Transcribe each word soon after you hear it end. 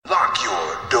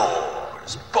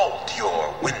doors, bolt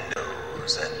your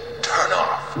windows, and turn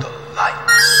off the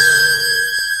lights.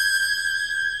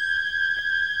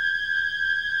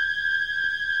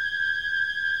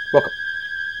 Welcome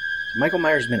to Michael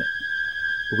Myers Minute,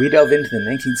 where we delve into the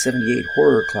 1978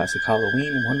 horror classic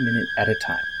Halloween 1 minute at a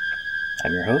time.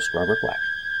 I'm your host, Robert Black.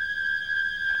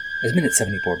 As Minute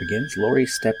 74 begins, Laurie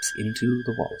steps into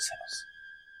the Wallace house.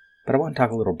 But I want to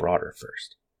talk a little broader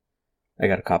first. I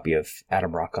got a copy of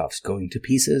Adam Rockoff's Going to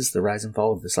Pieces, The Rise and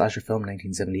Fall of the Slasher Film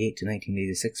 1978 to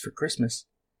 1986 for Christmas,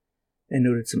 and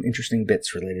noted some interesting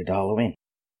bits related to Halloween.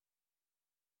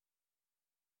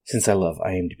 Since I love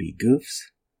IMDb goofs,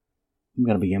 I'm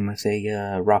going to begin with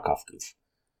a Rockoff goof.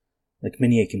 Like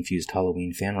many a confused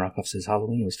Halloween fan, Rockoff says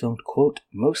Halloween was filmed, quote,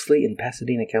 mostly in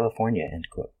Pasadena, California, end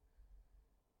quote.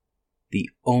 The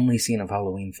only scene of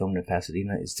Halloween filmed in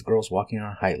Pasadena is the girls walking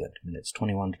on Highland, minutes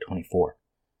 21 to 24.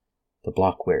 The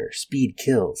block where Speed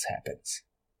Kills happens.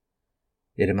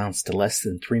 It amounts to less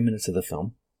than 3 minutes of the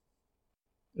film.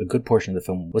 A good portion of the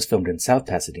film was filmed in South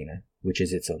Pasadena, which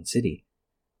is its own city,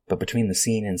 but between the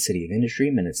scene and City of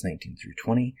Industry, minutes 19 through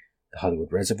 20, the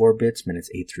Hollywood Reservoir bits, minutes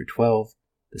 8 through 12,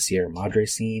 the Sierra Madre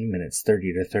scene, minutes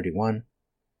 30 to 31,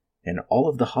 and all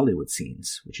of the Hollywood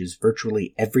scenes, which is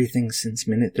virtually everything since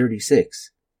minute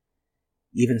 36,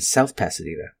 even South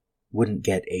Pasadena wouldn't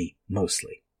get a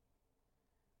mostly.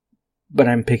 But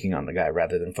I'm picking on the guy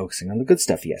rather than focusing on the good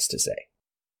stuff he has to say.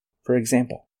 For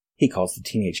example, he calls the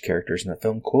teenage characters in the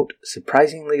film, quote,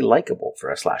 surprisingly likable for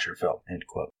a slasher film, end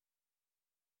quote.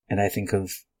 And I think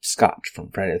of Scott from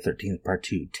Friday the 13th Part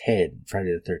 2, Ted,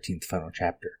 Friday the 13th Final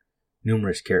Chapter,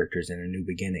 numerous characters in A New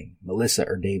Beginning, Melissa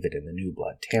or David in The New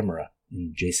Blood, Tamara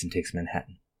in Jason Takes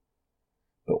Manhattan.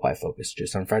 But why focus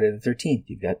just on Friday the 13th?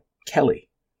 You've got Kelly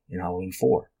in Halloween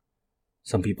 4.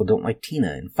 Some people don't like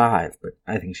Tina in 5, but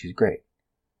I think she's great.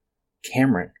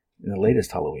 Cameron in the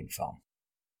latest Halloween film.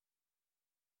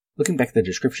 Looking back at the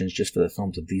descriptions just for the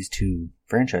films of these two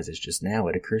franchises just now,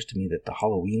 it occurs to me that the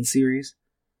Halloween series,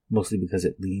 mostly because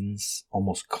it leans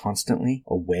almost constantly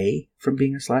away from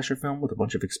being a slasher film with a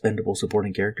bunch of expendable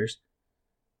supporting characters,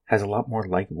 has a lot more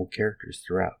likable characters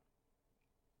throughout.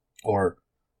 Or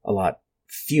a lot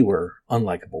fewer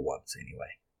unlikable ones, anyway.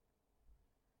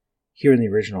 Here in the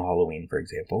original Halloween, for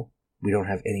example, we don't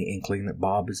have any inkling that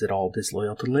Bob is at all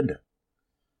disloyal to Linda.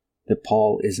 That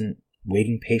Paul isn't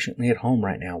waiting patiently at home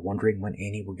right now, wondering when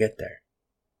Annie will get there.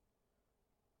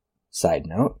 Side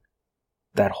note,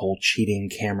 that whole cheating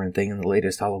Cameron thing in the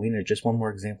latest Halloween is just one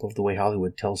more example of the way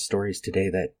Hollywood tells stories today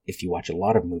that, if you watch a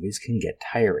lot of movies, can get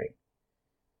tiring.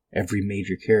 Every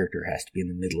major character has to be in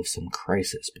the middle of some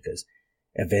crisis because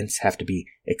events have to be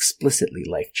explicitly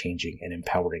life-changing and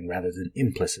empowering rather than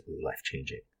implicitly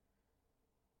life-changing.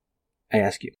 I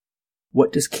ask you,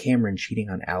 what does Cameron cheating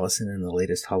on Allison in the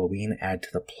latest Halloween add to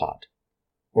the plot?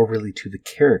 Or really to the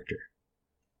character?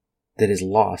 That is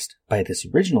lost by this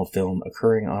original film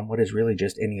occurring on what is really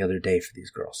just any other day for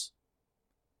these girls.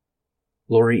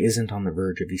 Laurie isn't on the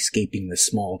verge of escaping the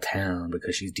small town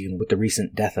because she's dealing with the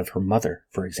recent death of her mother,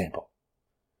 for example.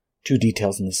 Two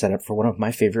details in the setup for one of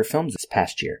my favorite films this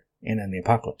past year, Anna and the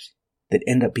Apocalypse, that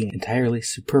end up being entirely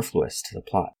superfluous to the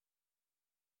plot.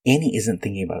 Annie isn't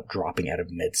thinking about dropping out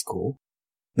of med school.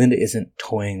 Linda isn't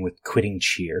toying with quitting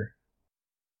cheer.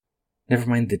 Never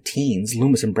mind the teens,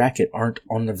 Loomis and Brackett aren't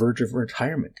on the verge of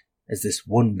retirement as this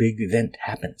one big event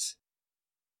happens.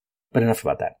 But enough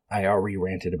about that. I already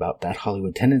ranted about that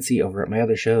Hollywood tendency over at my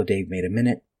other show, Dave Made a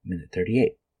Minute, Minute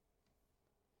 38.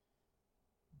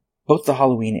 Both the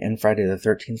Halloween and Friday the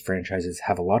 13th franchises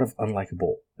have a lot of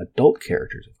unlikable adult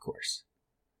characters, of course,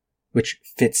 which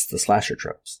fits the slasher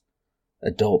tropes.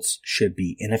 Adults should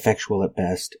be ineffectual at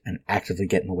best and actively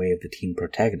get in the way of the teen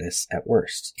protagonists at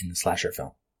worst in the slasher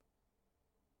film.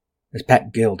 As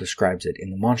Pat Gill describes it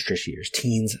in The Monstrous Years,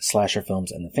 Teens, Slasher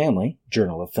Films, and the Family,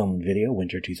 Journal of Film and Video,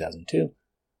 Winter 2002,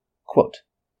 quote,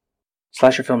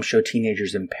 slasher films show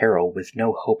teenagers in peril with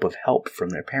no hope of help from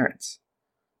their parents.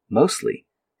 Mostly,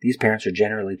 these parents are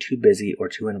generally too busy or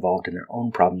too involved in their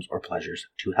own problems or pleasures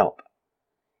to help.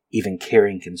 Even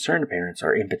caring, concerned parents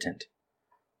are impotent.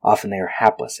 Often they are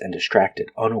hapless and distracted,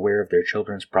 unaware of their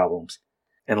children's problems,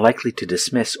 and likely to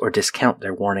dismiss or discount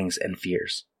their warnings and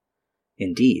fears.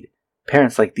 Indeed,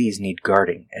 parents like these need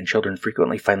guarding, and children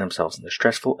frequently find themselves in the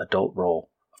stressful adult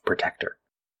role of protector.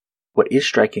 What is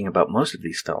striking about most of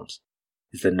these films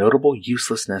is the notable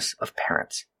uselessness of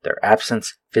parents, their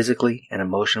absence physically and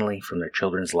emotionally from their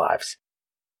children's lives.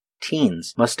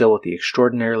 Teens must deal with the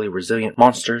extraordinarily resilient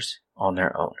monsters on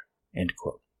their own. End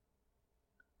quote.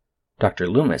 Dr.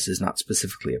 Loomis is not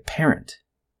specifically a parent,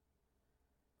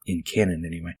 in canon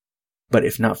anyway, but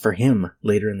if not for him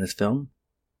later in this film,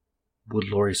 would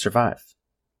Laurie survive?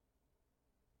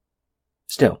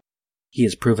 Still, he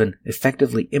is proven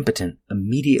effectively impotent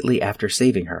immediately after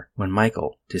saving her when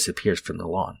Michael disappears from the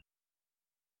lawn.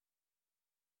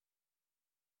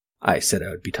 I said I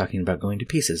would be talking about going to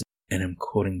pieces, and I'm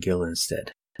quoting Gil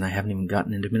instead, and I haven't even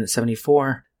gotten into minute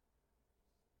 74.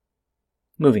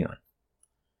 Moving on.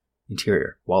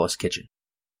 Interior, Wallace kitchen.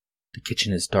 The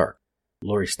kitchen is dark.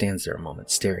 Laurie stands there a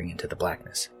moment, staring into the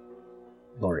blackness.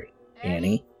 Laurie,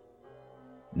 Annie?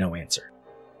 No answer.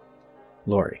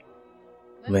 Laurie,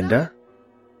 Linda?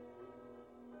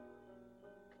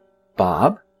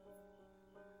 Bob?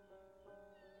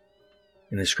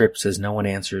 In the script says no one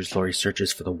answers. Laurie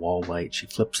searches for the wall light. She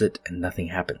flips it and nothing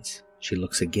happens. She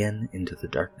looks again into the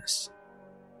darkness.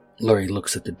 Laurie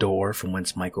looks at the door from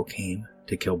whence Michael came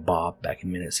to kill Bob back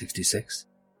in minute 66.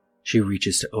 She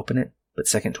reaches to open it, but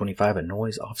second 25, a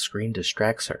noise off screen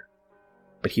distracts her.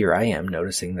 But here I am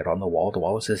noticing that on the wall the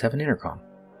Wallaces have an intercom.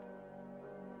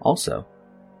 Also,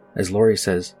 as Laurie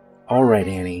says, "All right,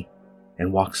 Annie,"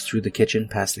 and walks through the kitchen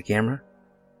past the camera,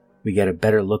 we get a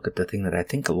better look at the thing that I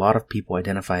think a lot of people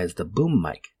identify as the boom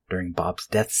mic during Bob's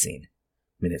death scene,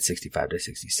 minute 65 to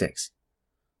 66.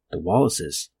 The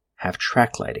Wallaces have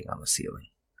track lighting on the ceiling.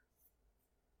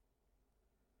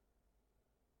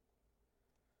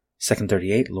 Second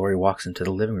 38, Laurie walks into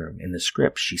the living room. In the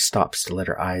script, she stops to let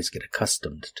her eyes get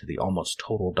accustomed to the almost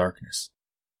total darkness.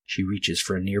 She reaches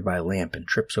for a nearby lamp and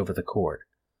trips over the cord.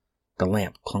 The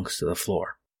lamp clunks to the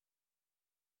floor.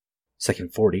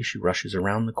 Second 40, she rushes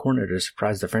around the corner to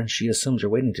surprise the friends she assumes are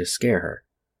waiting to scare her.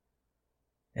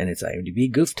 And it's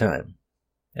IMDb goof time.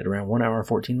 At around 1 hour and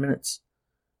 14 minutes.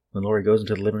 When Laurie goes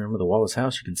into the living room of the Wallace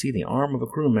house, you can see the arm of a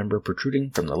crew member protruding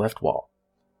from the left wall.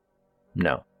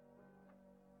 No.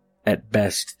 At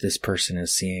best, this person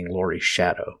is seeing Laurie's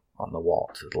shadow on the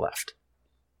wall to the left.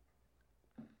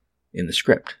 In the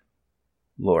script,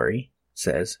 Laurie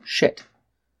says, "Shit."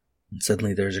 And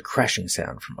suddenly there's a crashing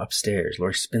sound from upstairs.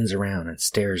 Laurie spins around and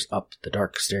stares up the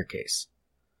dark staircase.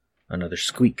 Another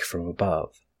squeak from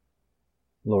above.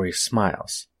 Laurie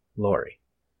smiles. Laurie.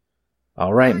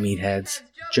 "All right, meatheads,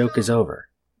 joke is over."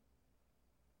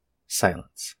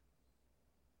 Silence.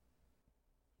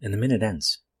 And the minute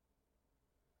ends.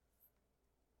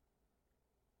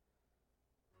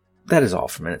 That is all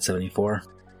for minute 74.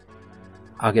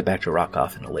 I'll get back to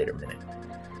Rockoff in a later minute.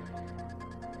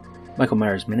 Michael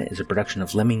Myers Minute is a production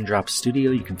of Lemming Drops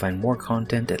Studio. You can find more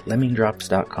content at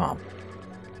lemmingdrops.com.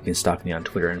 You can stalk me on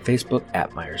Twitter and Facebook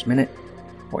at Myers Minute,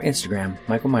 or Instagram,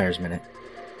 Michael Myers Minute.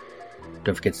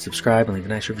 Don't forget to subscribe and leave a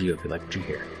nice review if you like what you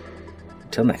hear.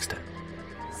 Until next time.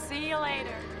 See you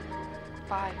later.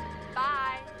 Bye.